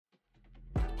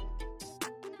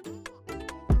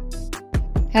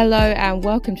Hello and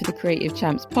welcome to the Creative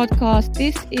Champs podcast.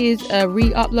 This is a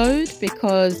re-upload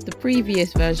because the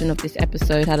previous version of this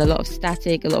episode had a lot of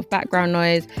static, a lot of background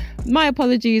noise. My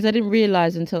apologies, I didn't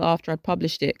realise until after I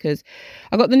published it because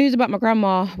I got the news about my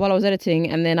grandma while I was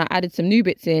editing and then I added some new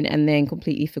bits in and then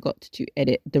completely forgot to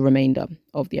edit the remainder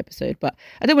of the episode. But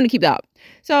I don't want to keep that up.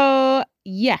 So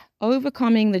yeah,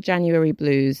 overcoming the January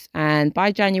blues. And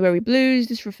by January blues,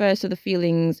 this refers to the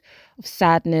feelings of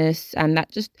sadness and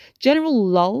that just general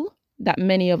lull that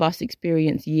many of us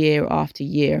experience year after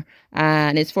year.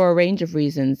 And it's for a range of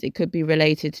reasons. It could be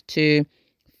related to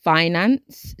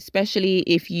finance, especially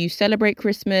if you celebrate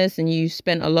Christmas and you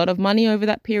spent a lot of money over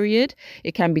that period.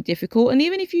 It can be difficult. And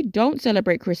even if you don't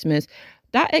celebrate Christmas,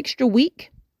 that extra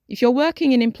week, if you're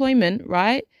working in employment,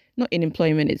 right? Not in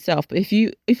employment itself, but if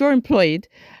you're employed,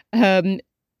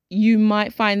 you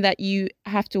might find that you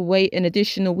have to wait an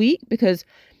additional week. Because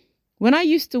when I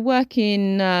used to work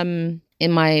in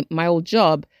my old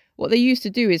job, what they used to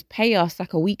do is pay us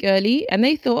like a week early, and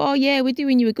they thought, oh yeah, we're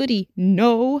doing you a goodie.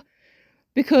 No,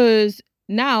 because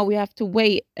now we have to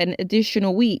wait an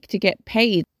additional week to get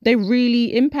paid. They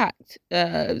really impact,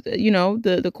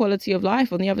 the quality of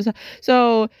life on the other side.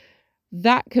 So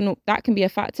that can be a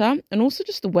factor, and also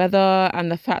just the weather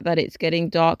and the fact that it's getting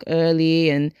dark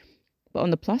early. But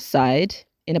on the plus side,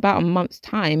 in about a month's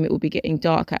time, it will be getting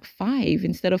dark at 5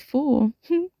 instead of 4.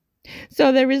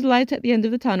 So there is light at the end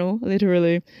of the tunnel,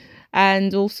 literally.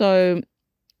 And also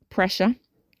pressure,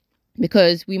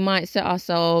 because we might set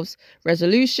ourselves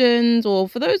resolutions, or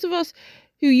for those of us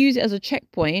who use it as a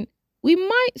checkpoint, we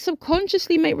might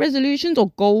subconsciously make resolutions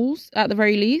or goals at the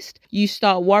very least. You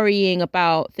start worrying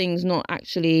about things not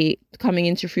actually coming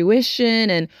into fruition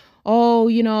and,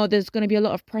 there's going to be a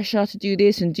lot of pressure to do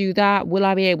this and do that. Will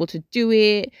I be able to do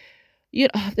it?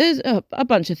 There's a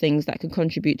bunch of things that can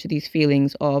contribute to these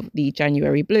feelings of the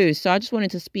January blues. So I just wanted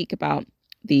to speak about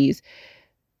these.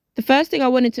 The first thing I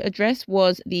wanted to address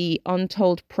was the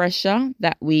untold pressure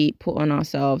that we put on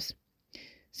ourselves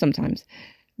sometimes.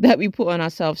 That we put on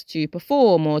ourselves to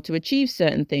perform or to achieve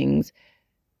certain things.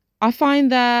 I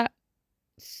find that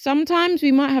sometimes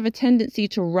we might have a tendency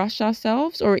to rush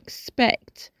ourselves or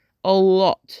expect a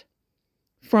lot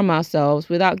from ourselves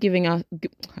without giving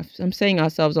I'm saying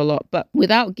ourselves a lot, but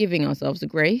without giving ourselves the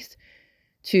grace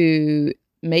to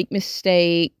make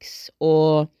mistakes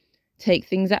or take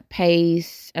things at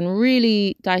pace and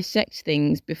really dissect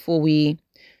things before we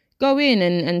go in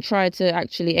and try to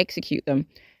actually execute them.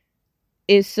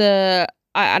 It's and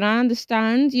I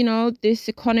understand, this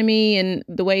economy and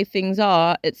the way things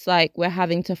are, it's like we're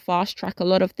having to fast track a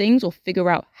lot of things or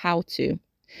figure out how to.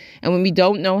 And when we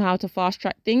don't know how to fast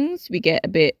track things, we get a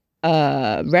bit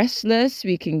restless.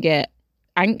 We can get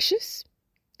anxious,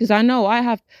 because I know I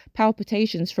have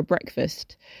palpitations for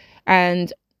breakfast.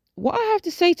 And what I have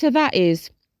to say to that is,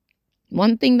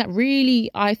 one thing that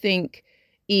really I think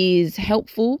is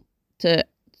helpful to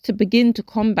begin to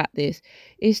combat this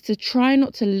is to try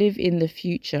not to live in the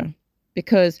future,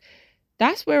 because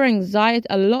that's where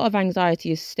a lot of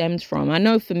anxiety is stemmed from. I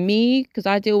know for me, because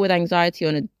I deal with anxiety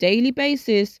on a daily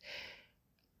basis,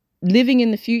 living in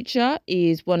the future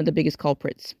is one of the biggest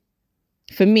culprits.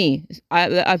 For me,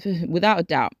 I've without a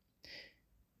doubt,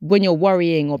 when you're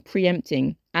worrying or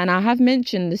preempting, and I have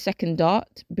mentioned the second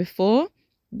dart before,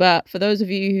 but for those of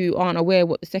you who aren't aware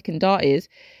what the second dart is,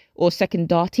 or second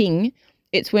darting,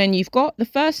 it's when you've got the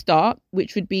first dart,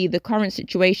 which would be the current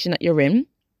situation that you're in,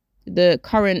 the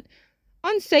current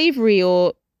unsavory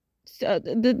or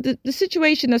the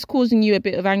situation that's causing you a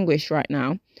bit of anguish right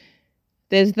now.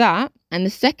 There's that. And the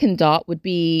second dart would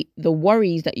be the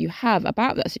worries that you have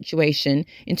about that situation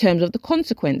in terms of the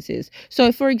consequences.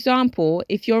 So, for example,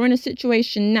 if you're in a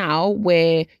situation now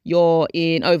where you're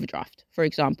in overdraft, for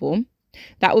example,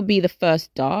 that would be the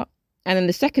first dart. And then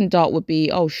the second dart would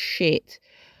be, oh shit,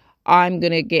 I'm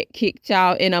going to get kicked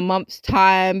out in a month's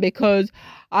time because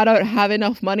I don't have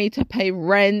enough money to pay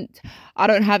rent. I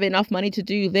don't have enough money to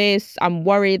do this. I'm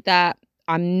worried that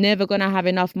I'm never going to have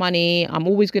enough money. I'm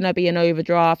always going to be in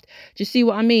overdraft. Do you see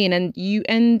what I mean? And you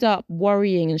end up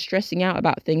worrying and stressing out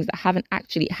about things that haven't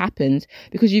actually happened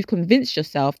because you've convinced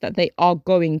yourself that they are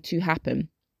going to happen.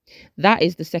 That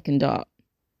is the second dart.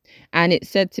 And it's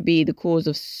said to be the cause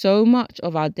of so much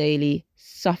of our daily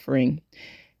suffering.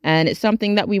 And it's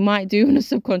something that we might do on a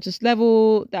subconscious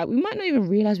level that we might not even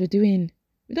realize we're doing.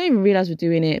 We don't even realize we're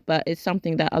doing it, but it's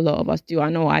something that a lot of us do. I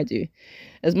know I do.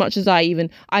 As much as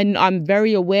I'm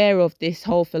very aware of this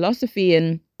whole philosophy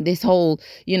and this whole,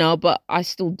 but I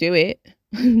still do it.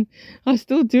 I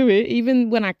still do it. Even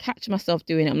when I catch myself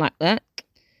doing it, I'm like, eh.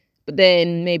 But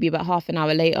then maybe about half an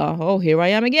hour later, oh, here I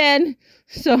am again.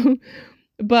 So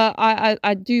But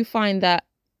I do find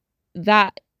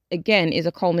that again is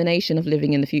a culmination of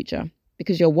living in the future,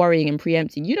 because you're worrying and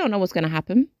preempting. You don't know what's going to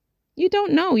happen. You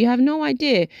don't know. You have no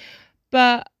idea.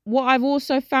 But what I've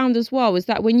also found as well is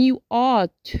that when you are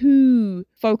too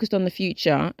focused on the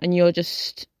future and you're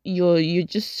just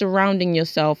surrounding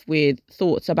yourself with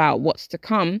thoughts about what's to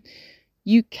come,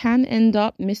 you can end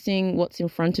up missing what's in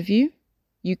front of you.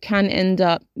 You can end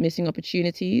up missing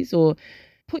opportunities, or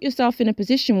put yourself in a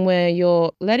position where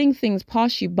you're letting things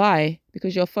pass you by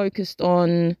because you're focused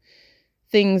on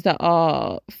things that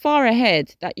are far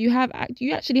ahead, that you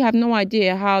actually have no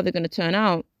idea how they're going to turn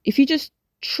out. If you just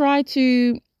try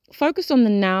to focus on the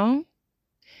now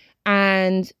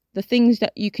and the things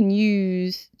that you can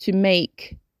use to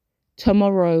make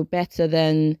tomorrow better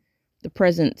than the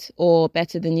present or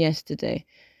better than yesterday.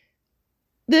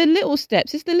 The little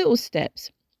steps, it's the little steps.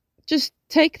 Just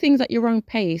take things at your own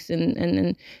pace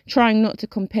and trying not to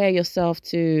compare yourself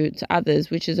to others,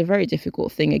 which is a very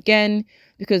difficult thing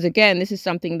because this is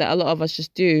something that a lot of us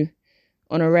just do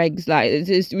on a regs. Like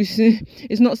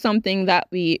it's not something that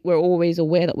we're always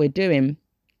aware that we're doing.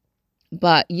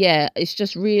 But yeah, it's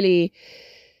just really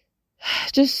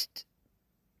just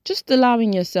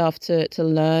allowing yourself to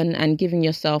learn and giving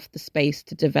yourself the space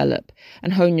to develop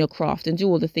and hone your craft and do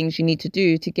all the things you need to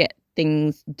do to get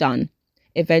things done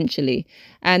eventually.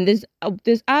 And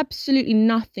there's absolutely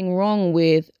nothing wrong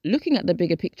with looking at the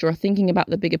bigger picture or thinking about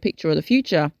the bigger picture or the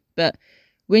future. But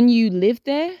when you live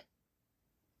there,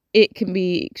 it can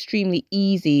be extremely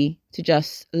easy to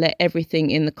just let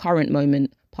everything in the current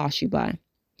moment pass you by.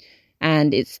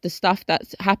 And it's the stuff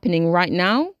that's happening right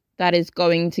now that is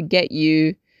going to get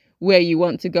you where you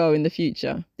want to go in the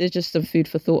future. There's just some food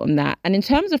for thought on that. And in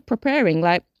terms of preparing,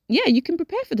 you can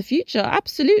prepare for the future,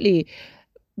 absolutely,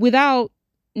 without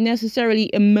necessarily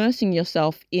immersing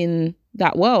yourself in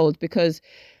that world. Because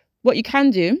what you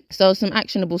can do, so some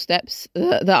actionable steps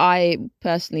that I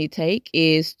personally take,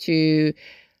 is to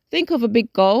think of a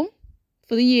big goal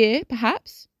for the year,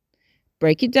 perhaps.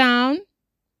 Break it down.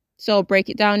 So break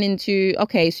it down into,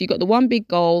 okay, so you got the one big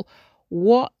goal.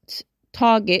 What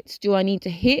targets do I need to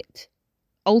hit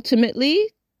ultimately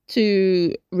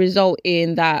to result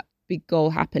in that big goal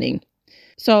happening?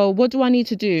 So what do I need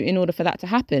to do in order for that to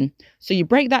happen? So you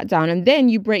break that down, and then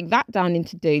you break that down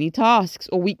into daily tasks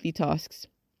or weekly tasks.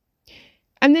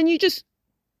 And then you just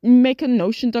make a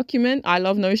Notion document. I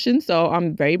love Notion, so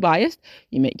I'm very biased.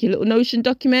 You make your little Notion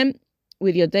document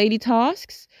with your daily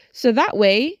tasks. So that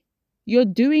way you're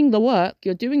doing the work,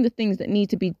 you're doing the things that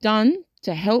need to be done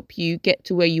to help you get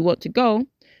to where you want to go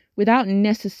without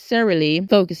necessarily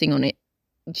focusing on it.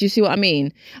 Do you see what I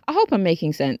mean? I hope I'm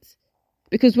making sense.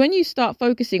 Because when you start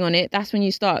focusing on it, that's when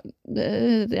you start,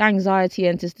 the anxiety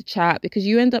enters the chat, because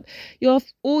you end up,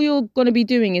 all you're going to be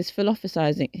doing is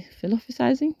philosophizing.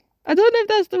 Philosophizing? I don't know if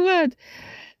that's the word,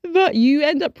 but you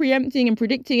end up preempting and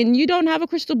predicting, and you don't have a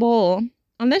crystal ball.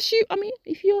 Unless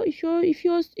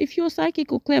if you're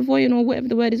psychic or clairvoyant or whatever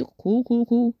the word is,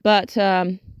 cool. But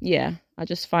yeah, I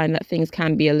just find that things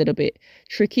can be a little bit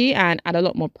tricky and add a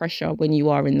lot more pressure when you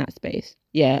are in that space.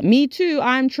 Yeah, me too.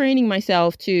 I'm training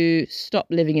myself to stop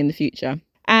living in the future.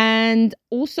 And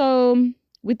also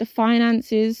with the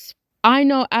finances, I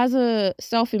know as a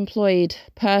self-employed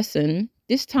person,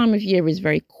 this time of year is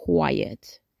very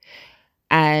quiet.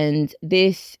 And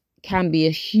this can be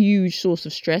a huge source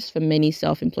of stress for many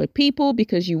self-employed people,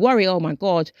 because you worry, oh my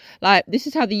God, like this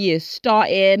is how the year's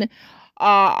starting.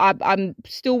 I'm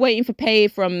still waiting for pay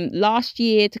from last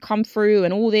year to come through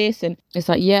and all this. And it's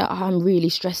like, yeah, I'm really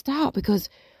stressed out because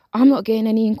I'm not getting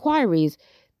any inquiries.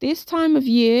 This time of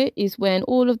year is when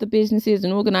all of the businesses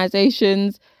and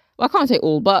organizations, well, I can't say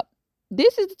all, but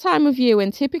this is the time of year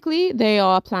when typically they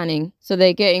are planning. So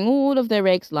they're getting all of their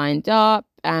eggs lined up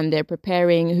and they're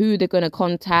preparing who they're going to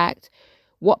contact,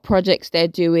 what projects they're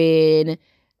doing,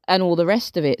 and all the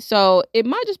rest of it. So it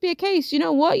might just be a case, you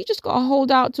know what, you just got to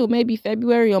hold out till maybe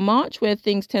February or March, where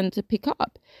things tend to pick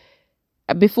up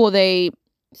before they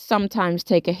sometimes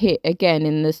take a hit again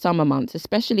in the summer months,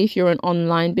 especially if you're an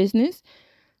online business.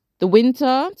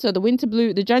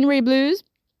 The January blues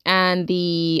and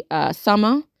the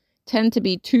summer tend to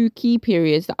be two key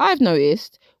periods that I've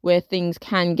noticed where things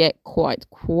can get quite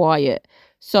quiet.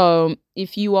 So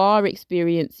if you are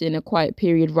experiencing a quiet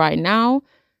period right now,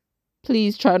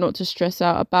 please try not to stress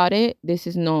out about it. This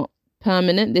is not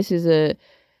permanent. This is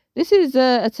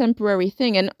a temporary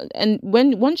thing. And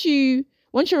once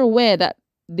you're aware that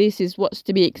this is what's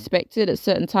to be expected at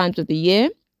certain times of the year,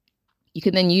 you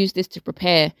can then use this to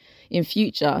prepare in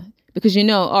future, because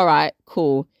all right,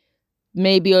 cool.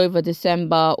 Maybe over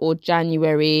December or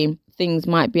January, things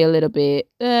might be a little bit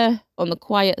on the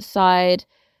quiet side.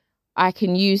 I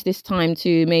can use this time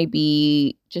to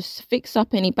maybe just fix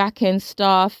up any back-end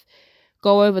stuff,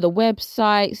 go over the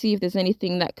website, see if there's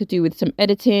anything that could do with some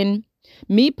editing.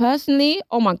 Me personally,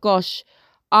 oh my gosh,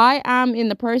 I am in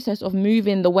the process of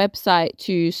moving the website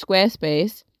to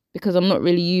Squarespace because I'm not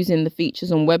really using the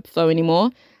features on Webflow anymore,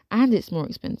 and it's more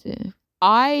expensive.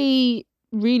 I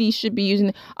really should be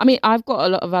using, I mean, I've got a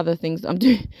lot of other things that I'm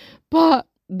doing, but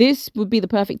this would be the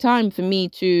perfect time for me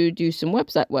to do some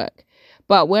website work.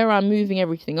 But where I'm moving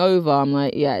everything over, I'm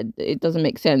like, yeah, it doesn't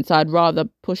make sense. I'd rather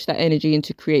push that energy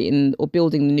into creating or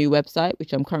building the new website,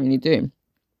 which I'm currently doing.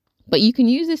 But you can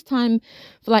use this time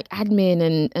for like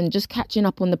admin and just catching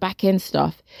up on the back end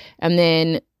stuff. And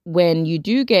then when you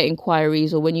do get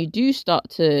inquiries or when you do start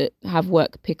to have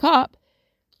work pick up,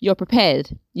 you're prepared.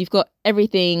 You've got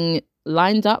everything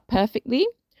lined up perfectly,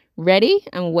 ready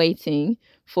and waiting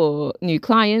for new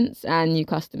clients and new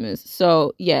customers.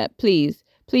 So yeah, please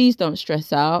don't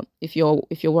stress out if you're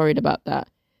worried about that,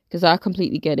 because I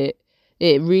completely get it.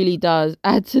 It really does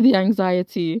add to the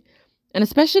anxiety. And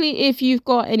especially if you've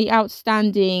got any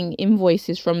outstanding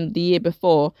invoices from the year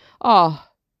before. Oh,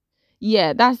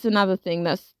 yeah, that's another thing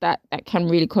that can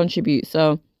really contribute.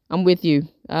 So I'm with you.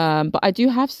 But I do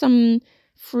have some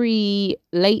free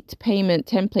late payment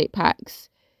template packs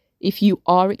if you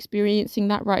are experiencing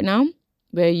that right now,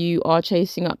 where you are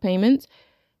chasing up payments.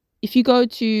 If you go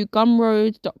to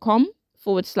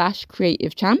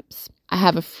gumroad.com/creative champs, I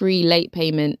have a free late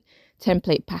payment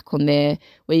template pack on there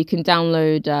where you can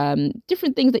download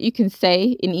different things that you can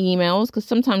say in emails, because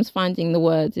sometimes finding the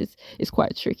words is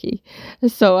quite tricky.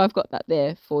 So I've got that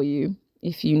there for you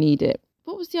if you need it.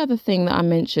 What was the other thing that I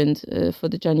mentioned for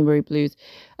the January blues?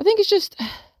 I think it's just,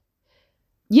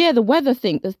 yeah, the weather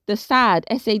thing, the sad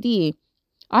SAD.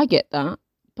 I get that.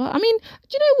 But I mean, do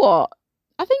you know what?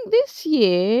 I think this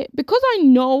year, because I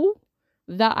know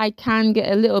that I can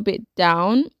get a little bit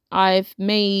down, I've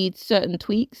made certain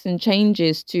tweaks and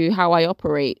changes to how I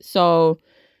operate. So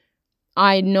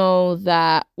I know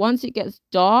that once it gets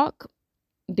dark,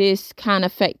 this can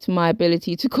affect my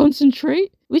ability to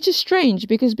concentrate, which is strange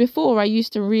because before I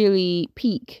used to really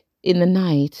peak in the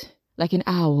night like an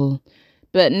owl.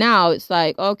 But now it's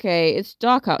like, okay, it's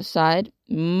dark outside.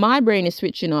 My brain is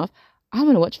switching off. I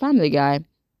want to watch Family Guy.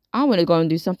 I want to go and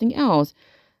do something else.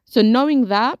 So knowing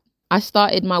that, I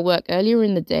started my work earlier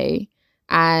in the day,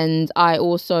 and I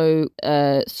also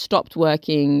stopped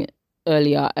working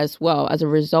earlier as well as a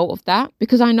result of that.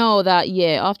 Because I know that,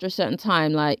 yeah, after a certain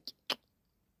time, like,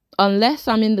 unless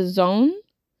I'm in the zone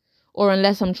or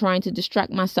unless I'm trying to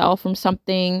distract myself from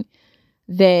something,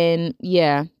 then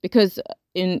yeah, because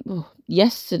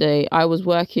yesterday I was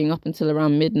working up until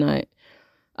around midnight.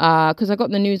 Because I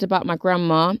got the news about my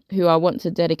grandma, who I want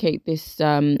to dedicate this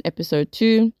episode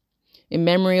to, in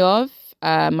memory of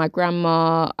my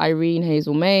grandma Irene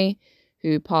Hazel May,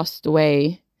 who passed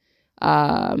away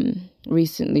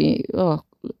recently. Oh,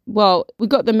 well, we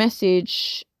got the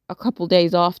message a couple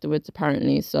days afterwards,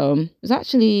 apparently. So it was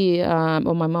actually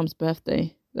on my mum's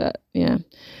birthday. Yeah.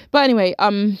 But anyway,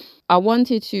 I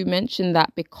wanted to mention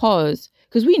that because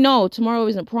we know tomorrow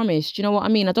isn't promised. You know what I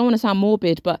mean? I don't want to sound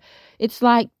morbid, but it's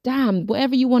like, damn,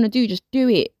 whatever you want to do, just do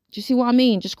it. Do you see what I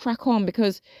mean? Just crack on,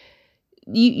 because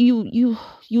you'll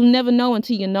never know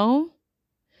until you know.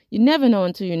 You never know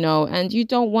until you know, and you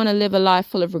don't want to live a life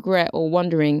full of regret or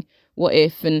wondering what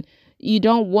if, and you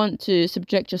don't want to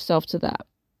subject yourself to that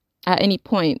at any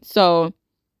point. So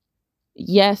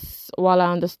yes, while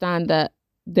I understand that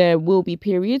there will be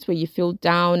periods where you feel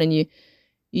down and you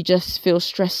just feel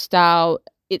stressed out,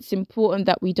 it's important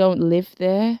that we don't live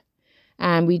there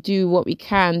and we do what we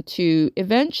can to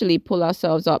eventually pull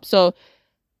ourselves up. So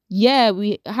yeah,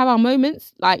 we have our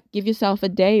moments, like give yourself a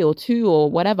day or two or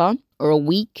whatever, or a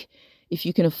week if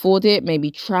you can afford it.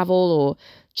 Maybe travel or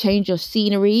change your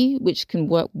scenery, which can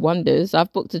work wonders.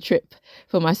 I've booked a trip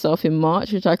for myself in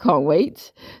March, which I can't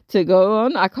wait to go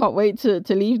on. I can't wait to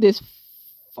leave this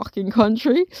fucking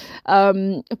country.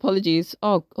 Apologies.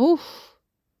 Oh,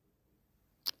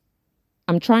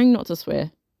 I'm trying not to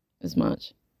swear as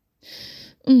much.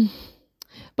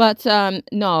 But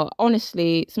no,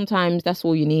 honestly, sometimes that's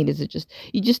all you need is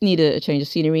you just need a change of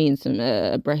scenery and some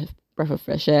breath of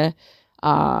fresh air.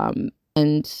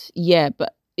 And yeah,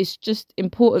 but it's just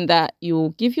important that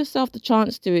you'll give yourself the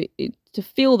chance to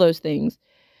feel those things,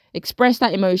 express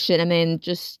that emotion, and then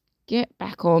just get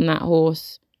back on that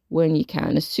horse when you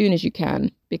can, as soon as you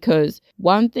can. Because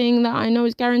one thing that I know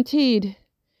is guaranteed: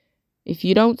 if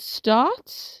you don't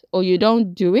start or you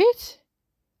don't do it,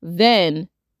 then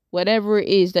whatever it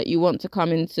is that you want to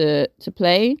come into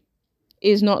play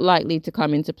is not likely to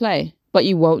come into play. But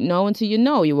you won't know until you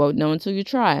know. You won't know until you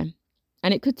try.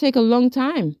 And it could take a long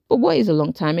time. But what is a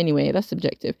long time anyway? That's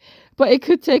subjective. But it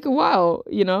could take a while,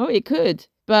 it could.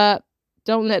 But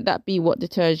don't let that be what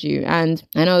deters you. And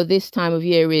I know this time of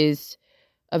year is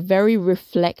a very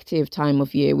reflective time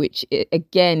of year, which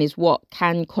again is what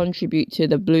can contribute to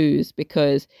the blues,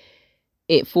 because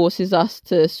it forces us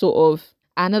to sort of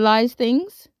analyze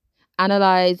things,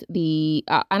 analyze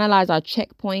our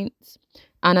checkpoints,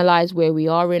 analyze where we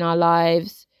are in our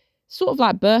lives, sort of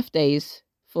like birthdays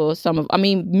for some of,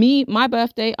 my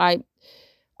birthday,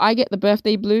 I get the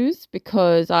birthday blues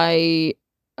because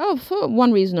for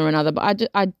one reason or another, but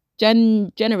I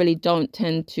generally don't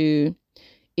tend to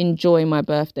enjoy my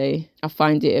birthday. I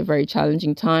find it a very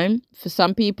challenging time. For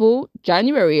some people,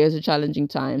 January is a challenging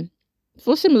time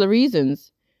for similar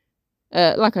reasons.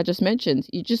 Like I just mentioned,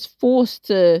 you're just forced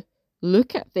to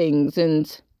look at things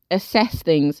and assess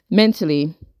things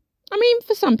mentally.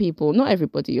 For some people, not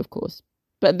everybody, of course.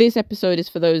 But this episode is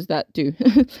for those that do.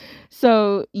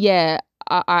 So, yeah,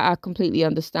 I completely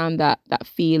understand that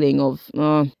feeling of,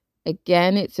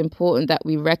 again, it's important that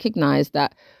we recognize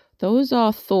that those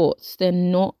are thoughts. They're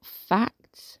not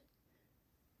facts.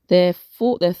 They're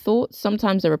thoughts.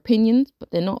 Sometimes they're opinions, but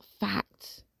they're not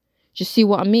facts. Do you see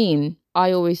what I mean?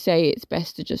 I always say it's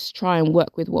best to just try and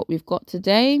work with what we've got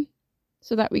today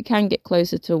so that we can get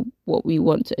closer to what we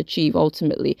want to achieve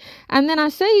ultimately. And then I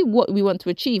say what we want to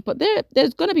achieve, but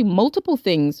there's going to be multiple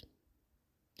things.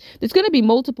 There's going to be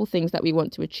multiple things that we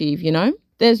want to achieve,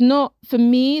 For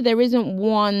me, there isn't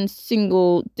one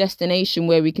single destination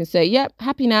where we can say, yep,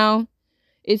 happy now.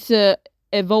 It's a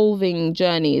evolving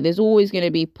journey. There's always going to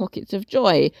be pockets of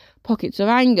joy, pockets of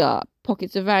anger,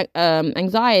 pockets of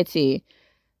anxiety,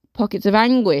 pockets of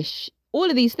anguish, all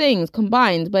of these things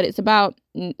combined. But it's about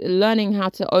learning how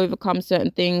to overcome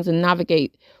certain things and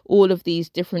navigate all of these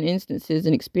different instances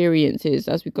and experiences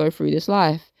as we go through this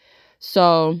life.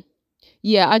 So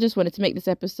yeah, I just wanted to make this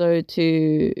episode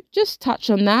to just touch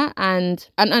on that. And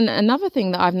another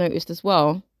thing that I've noticed as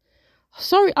well.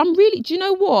 Sorry, do you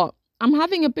know what? I'm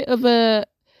having a bit of a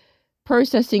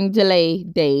processing delay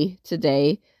day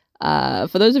today.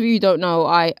 For those of you who don't know,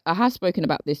 I have spoken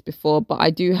about this before, but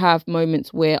I do have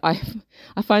moments where I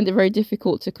find it very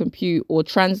difficult to compute or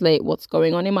translate what's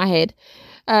going on in my head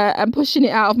and pushing it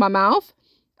out of my mouth.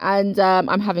 And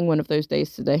I'm having one of those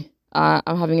days today.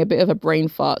 I'm having a bit of a brain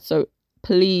fart. So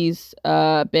please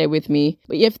bear with me.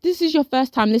 But if this is your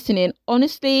first time listening,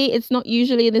 honestly, it's not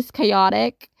usually this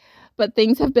chaotic, but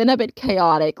things have been a bit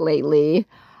chaotic lately.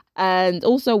 And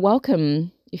also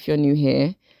welcome if you're new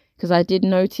here, because I did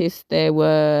notice there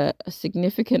were a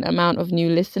significant amount of new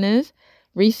listeners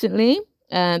recently.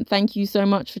 And thank you so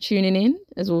much for tuning in,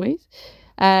 as always.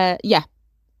 But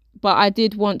I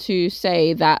did want to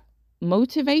say that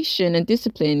motivation and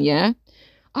discipline,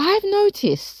 I've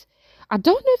noticed, I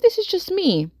don't know if this is just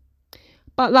me,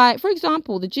 but like, for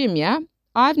example, the gym,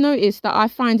 I've noticed that I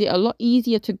find it a lot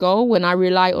easier to go when I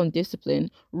rely on discipline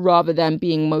rather than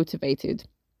being motivated.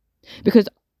 Because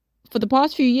for the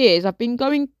past few years, I've been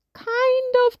going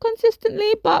kind of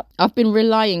consistently, but I've been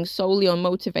relying solely on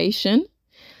motivation.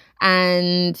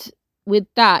 And with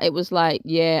that, it was like,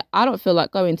 I don't feel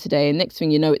like going today. And next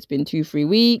thing you know, it's been 2-3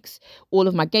 weeks. All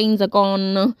of my gains are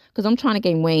gone because I'm trying to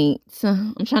gain weight.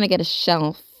 I'm trying to get a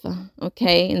shelf.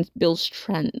 Okay, and build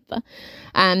strength.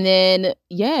 And then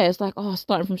it's like,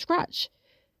 starting from scratch.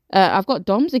 I've got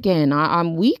DOMS again.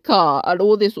 I'm weaker and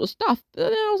all this sort of stuff. But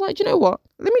then I was like, you know what?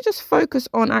 Let me just focus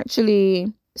on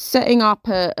actually setting up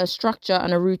a structure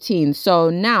and a routine. So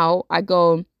now I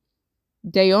go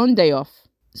day on, day off.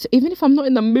 So even if I'm not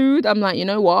in the mood, I'm like, you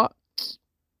know what?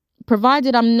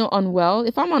 Provided I'm not unwell.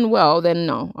 If I'm unwell, then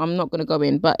no, I'm not going to go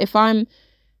in. But if I'm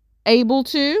able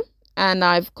to, and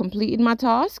I've completed my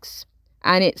tasks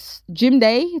and it's gym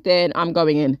day, then I'm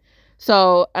going in.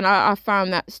 So, and I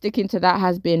found that sticking to that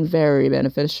has been very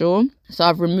beneficial. So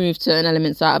I've removed certain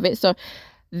elements out of it. So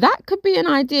that could be an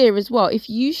idea as well. If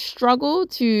you struggle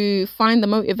to find the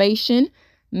motivation,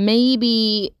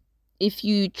 maybe if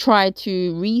you try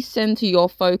to recenter your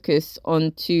focus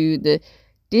onto the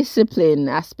discipline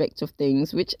aspect of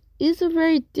things, which is a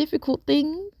very difficult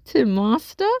thing to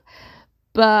master,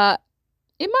 but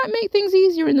it might make things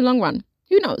easier in the long run.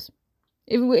 Who knows?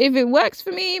 If it works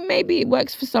for me, maybe it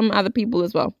works for some other people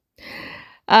as well.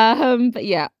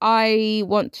 But I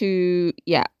want to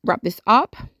wrap this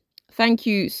up. Thank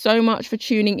you so much for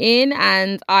tuning in,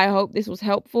 and I hope this was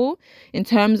helpful in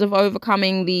terms of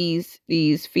overcoming these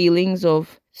feelings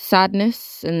of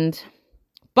sadness.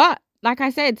 But like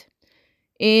I said,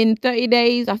 in 30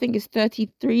 days, I think it's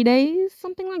 33 days,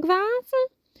 something like that,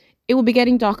 it will be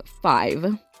getting dark at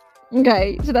 5.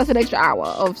 Okay, so that's an extra hour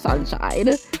of sunshine.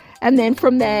 And then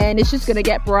from then, it's just going to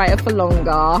get brighter for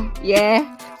longer.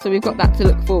 Yeah. So we've got that to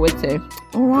look forward to.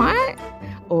 All right.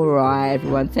 All right,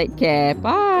 everyone. Take care.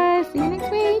 Bye. See you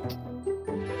next week.